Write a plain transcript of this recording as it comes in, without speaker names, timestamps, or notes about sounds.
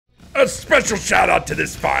A special shout out to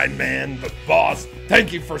this fine man, the boss.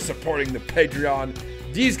 Thank you for supporting the Patreon.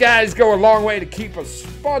 These guys go a long way to keep us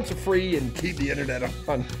sponsor free and keep the internet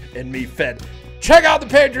on and me fed. Check out the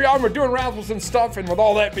Patreon. We're doing raffles and stuff. And with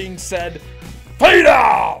all that being said, fade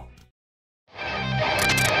out!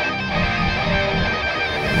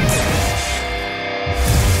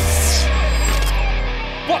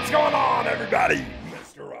 What's going on, everybody?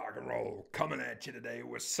 Mr. Rock and Roll coming at you today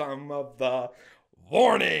with some of the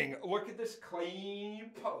warning. Look at this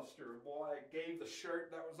clean poster. Boy, I gave the shirt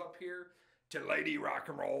that was up here to Lady Rock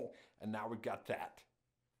and Roll, and now we got that.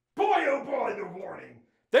 Boy, oh boy, the warning.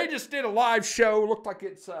 They just did a live show. Looked like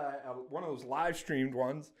it's one of those live streamed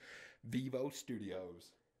ones. Vevo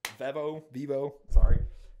Studios. Vevo, sorry.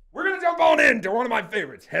 We're going to jump on into one of my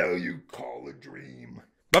favorites. Hell You Call a Dream.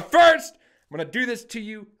 But first, I'm going to do this to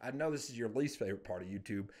you. I know this is your least favorite part of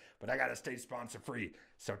YouTube, but I got to stay sponsor free.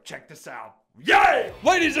 So check this out. Yay!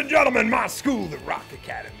 Ladies and gentlemen, my school, the Rock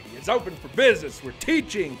Academy, is open for business. We're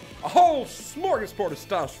teaching a whole smorgasbord of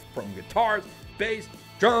stuff from guitars, bass,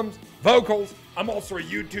 drums, vocals. I'm also a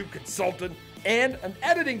YouTube consultant and an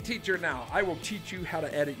editing teacher now. I will teach you how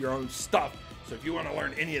to edit your own stuff. So if you want to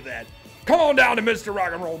learn any of that, come on down to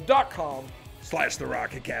MrRockandRoll.com/The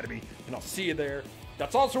Rock Academy, and I'll see you there.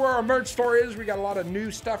 That's also where our merch store is. We got a lot of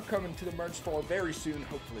new stuff coming to the merch store very soon.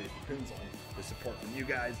 Hopefully it depends on the support from you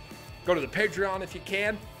guys. Go to the Patreon if you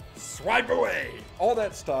can. Swipe away. All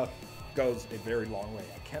that stuff goes a very long way.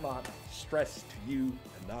 I cannot stress to you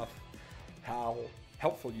enough how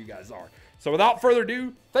helpful you guys are. So without further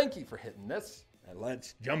ado, thank you for hitting this. And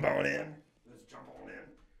let's jump on in. Let's jump on in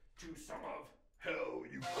to some of Hell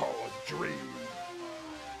You Call a Dream.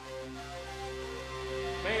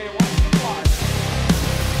 Man, what's the plot?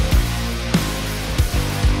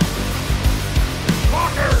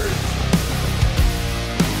 Rockers!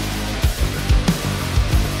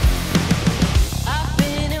 I've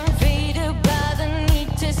been invaded by the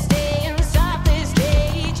need to stay inside this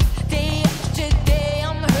cage. Day after day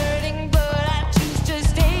I'm hurting, but I choose to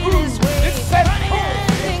stay this way. It's that Running out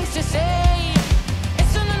of things to say.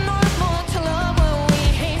 It's unnormal to love when we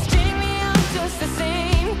hate. String me up just the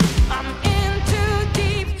same. I'm in too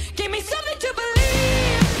deep. Give me something to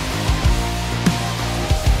believe.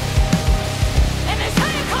 And it's how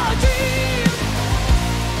you call a dream.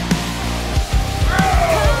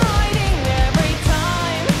 Colliding every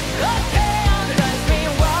time. The chaos drives me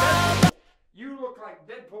wild. You look like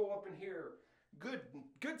Deadpool up in here.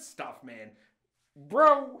 Good stuff, man.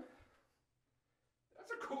 Bro,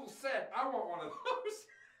 that's a cool set. I want one of those.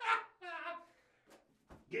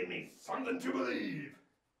 Give me something to believe.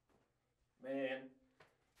 Man,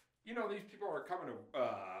 you know, these people are coming to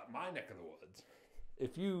my neck of the woods.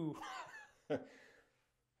 If you,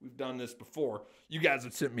 we've done this before. You guys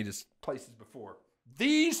have sent me to places before.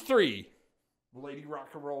 These three, Lady Rock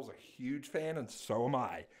and Roll's a huge fan, and so am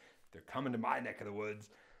I. They're coming to my neck of the woods.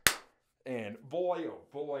 And boy, oh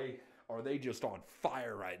boy, are they just on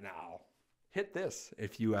fire right now. Hit this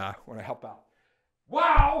if you want to help out.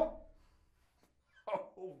 Wow!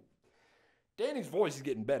 Oh, Danny's voice is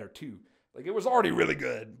getting better too. Like, it was already really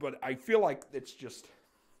good, but I feel like it's just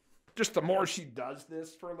the more she does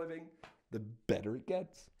this for a living, the better it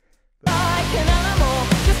gets. Like an animal,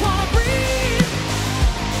 just wanna breathe.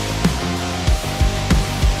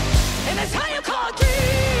 And that's how you call a dream.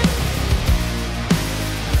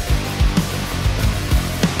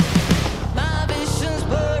 My vision's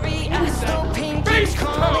blurry, I still pain keeps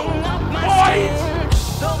crawling up my skin.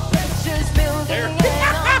 The pressure's building and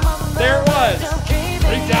I'm on the There it was. verge of caving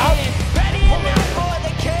Reach out. in. Ready enough for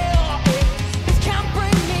the kill. This can't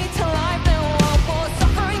bring me to life, then one more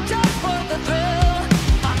suffering just for the thrill.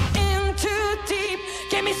 I'm in too deep.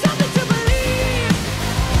 Give me something to believe.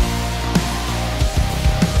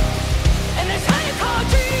 And that's how you call a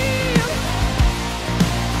dream.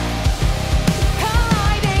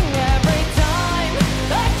 Colliding every time.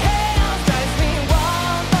 The chaos drives me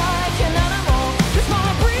wild like an animal. Just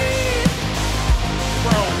wanna breathe.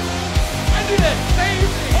 Bro, I do that same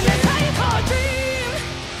And that's thing. how you call a dream.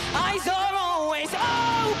 Eyes are always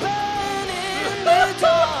open in the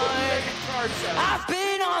dark. I've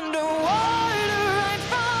been underwater right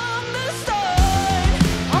from the start.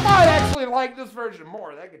 I might actually like this version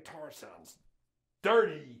more. That guitar sounds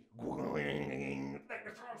dirty. That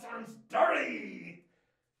guitar sounds dirty.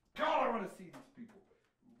 God, I want to see these people.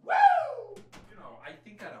 Woo! You know, I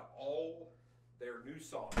think out of all their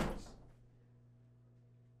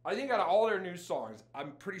new songs,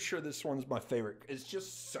 I'm pretty sure this one's my favorite. It's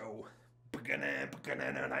just so...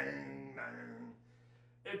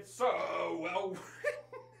 It's so well...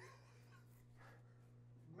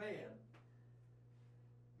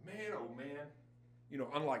 Man, know, man, you know,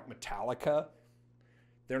 unlike Metallica,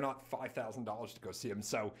 they're not $5,000 to go see them.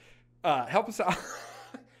 So help us out.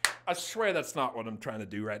 I swear that's not what I'm trying to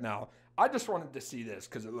do right now. I just wanted to see this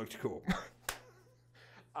because it looked cool.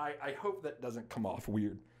 I hope that doesn't come off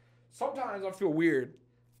weird. Sometimes I feel weird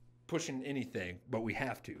pushing anything, but we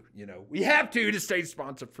have to, you know. We have to stay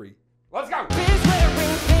sponsor free. Let's go. Here's where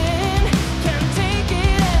we've been, can't take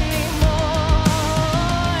it anymore.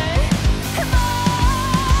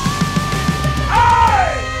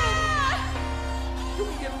 Hey! Do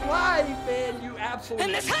we get live, man? You absolute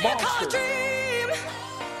And this how you call a monster. dream,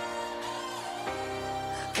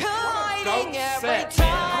 dope colliding every set, man.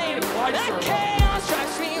 How time. many lights That are on? chaos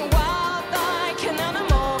drives me wild like an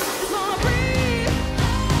animal. Just wanna breathe.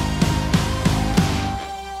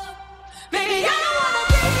 Baby, I don't wanna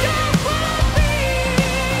be just wanna be.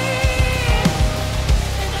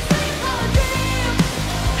 And this how you call a dream,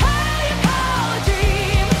 how you call a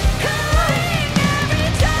dream, colliding every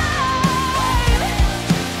time.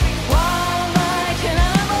 Wild like an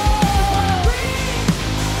animal.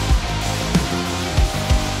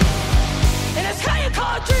 And it's how you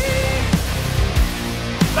call a dream.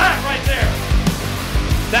 That right there.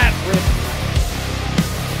 That riff.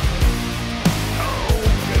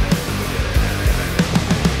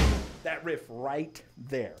 That riff right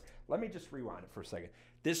there. Let me just rewind it for a second.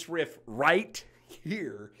 This riff right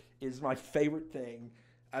here is my favorite thing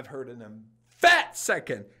I've heard in a fat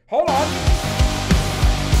second. Hold on.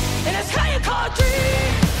 And it's how you call a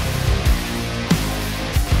dream.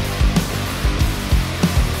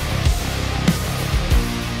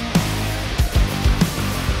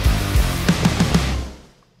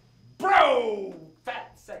 Bro!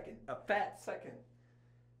 Fat second. A fat second.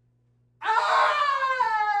 Ah!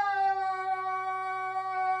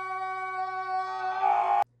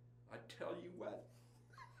 I tell you what.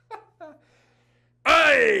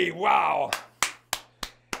 Hey, wow.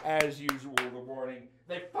 As usual, the warning.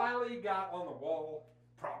 They finally got on the wall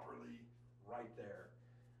properly. Right there.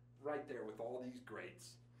 Right there with all these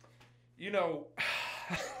greats. You know,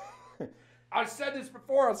 I've said this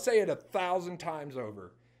before. I'll say it 1,000 times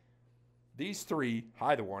over. These three,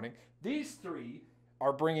 hi the warning, these three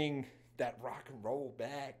are bringing that rock and roll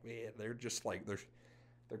back, man. They're just like, they're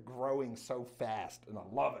growing so fast, and I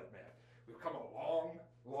love it, man. We've come a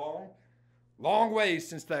long way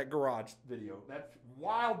since that garage video. That's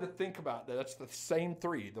wild to think about. That's the same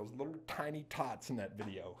three, those little tiny tots in that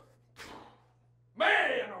video.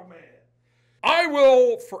 Man, oh man. I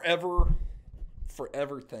will forever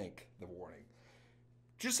thank the warning.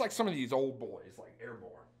 Just like some of these old boys, like Airborne.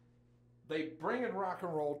 They bring in rock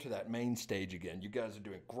and roll to that main stage again. You guys are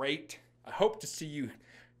doing great. I hope to see you.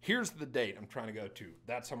 Here's the date I'm trying to go to.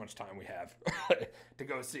 That's how much time we have to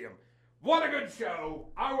go see them. What a good show.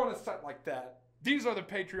 I want to set like that. These are the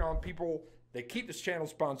Patreon people. They keep this channel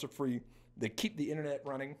sponsor free. They keep the internet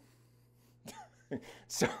running.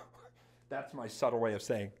 So that's my subtle way of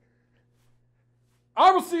saying,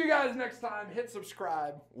 I will see you guys next time. Hit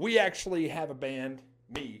subscribe. We actually have a band.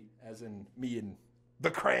 Me, as in me and the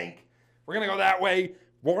Crank. We're going to go that way.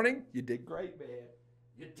 Warning, you did great, man.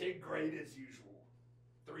 You did great as usual.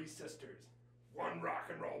 3 sisters, 1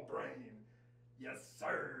 rock and roll brain. Yes,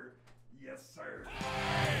 sir. Yes, sir.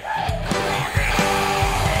 Rockin'!